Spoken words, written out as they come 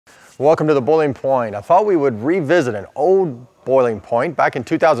Welcome to the boiling point. I thought we would revisit an old boiling point. Back in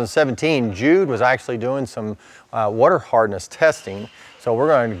 2017, Jude was actually doing some water hardness testing. So we're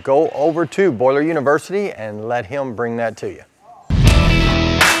going to go over to Boiler University and let him bring that to you.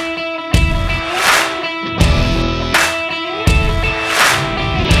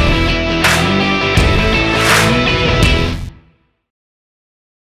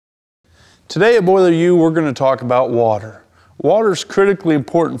 Today at Boiler U, we're going to talk about water. Water is critically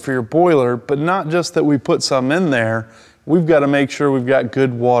important for your boiler, but not just that we put some in there. We've got to make sure we've got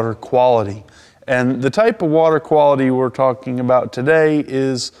good water quality. And the type of water quality we're talking about today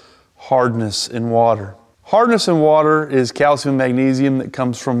is hardness in water. Hardness in water is calcium and magnesium that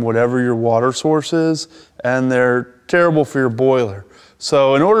comes from whatever your water source is, and they're terrible for your boiler.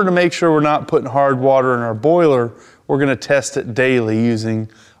 So in order to make sure we're not putting hard water in our boiler, we're going to test it daily using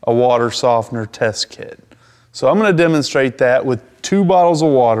a water softener test kit. So I'm going to demonstrate that with 2 bottles of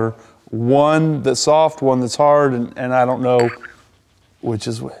water, one that's soft, one that's hard, and I don't know which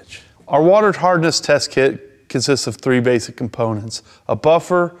is which. Our water hardness test kit consists of 3 basic components: a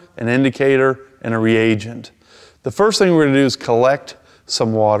buffer, an indicator, and a reagent. The first thing we're going to do is collect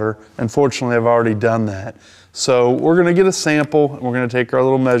some water. Unfortunately, I've already done that. So we're going to get a sample, and we're going to take our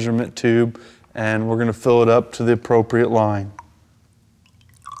little measurement tube, and we're going to fill it up to the appropriate line.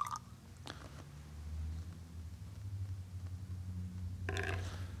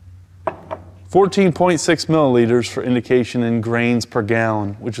 .6 milliliters for indication in grains per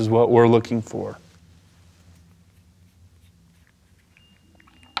gallon, which is what we're looking for.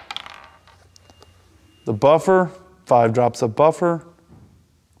 The buffer, 5 drops of buffer.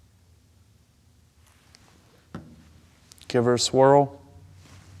 Give her a swirl.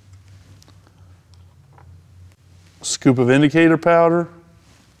 Scoop of indicator powder.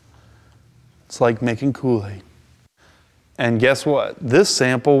 It's like making Kool-Aid. And guess what? This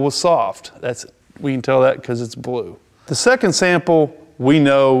sample was soft. We can tell that because it's blue. The second sample we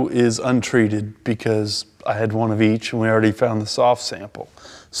know is untreated because I had one of each and we already found the soft sample.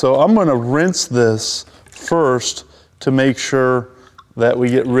 So I'm going to rinse this first to make sure that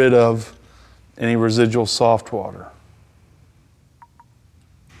we get rid of any residual soft water.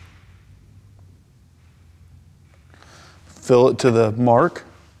 Fill it to the mark.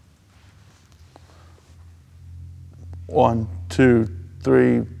 1, 2,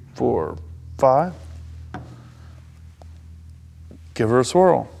 3, 4, 5. Give her a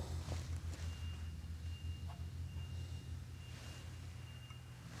swirl.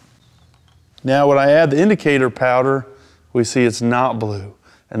 Now when I add the indicator powder, we see it's not blue,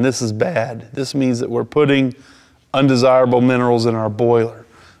 and this is bad. This means that we're putting undesirable minerals in our boiler.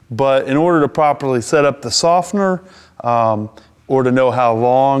 But in order to properly set up the softener, or to know how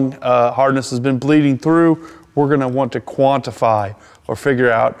long hardness has been bleeding through, we're going to want to quantify or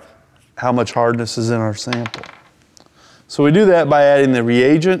figure out how much hardness is in our sample. So we do that by adding the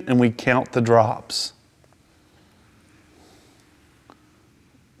reagent and we count the drops.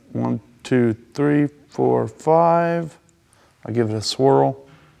 1, 2, 3, 4, 5. I'll give it a swirl.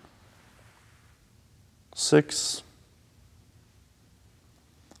 6.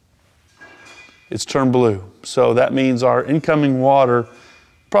 It's turned blue. So that means our incoming water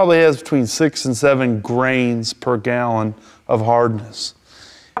probably has between 6 and 7 grains per gallon of hardness.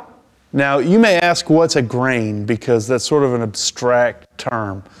 Now, you may ask what's a grain, because that's sort of an abstract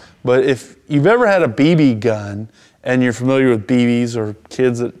term. But if you've ever had a BB gun and you're familiar with BBs or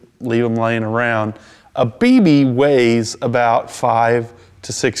kids that leave them laying around, a BB weighs about 5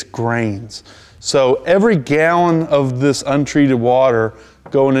 to 6 grains. So every gallon of this untreated water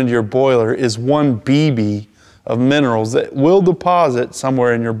going into your boiler is 1 BB of minerals that will deposit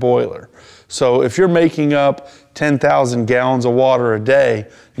somewhere in your boiler. So if you're making up 10,000 gallons of water a day,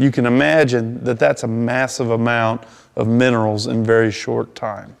 you can imagine that that's a massive amount of minerals in very short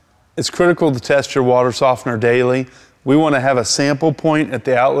time. It's critical to test your water softener daily. We want to have a sample point at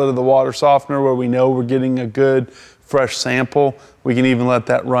the outlet of the water softener where we know we're getting a good fresh sample. We can even let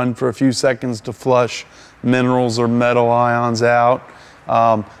that run for a few seconds to flush minerals or metal ions out.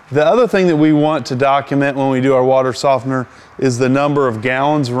 The other thing that we want to document when we do our water softener is the number of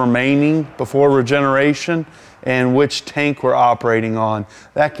gallons remaining before regeneration and which tank we're operating on.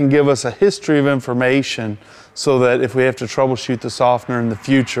 That can give us a history of information so that if we have to troubleshoot the softener in the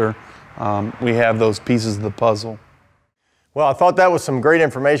future, we have those pieces of the puzzle. Well, I thought that was some great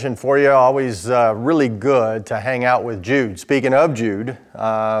information for you. Always really good to hang out with Jude. Speaking of Jude,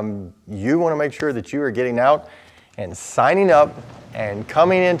 you want to make sure that you are getting out and signing up and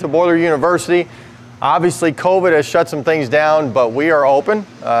coming into Boiler University. Obviously, COVID has shut some things down, but we are open.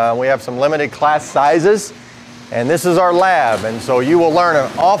 We have some limited class sizes. and this is our lab. And so you will learn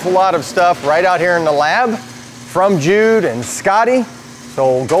an awful lot of stuff right out here in the lab from Jude and Scotty.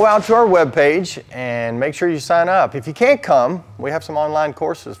 So go out to our webpage and make sure you sign up. If you can't come, we have some online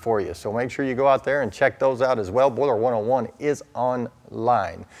courses for you. So make sure you go out there and check those out as well. Boiler 101 is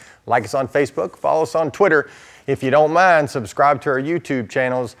online. Like us on Facebook, follow us on Twitter. If you don't mind, subscribe to our YouTube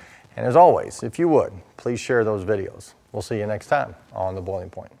channels. And as always, if you would, please share those videos. We'll see you next time on The Boiling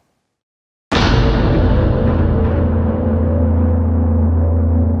Point.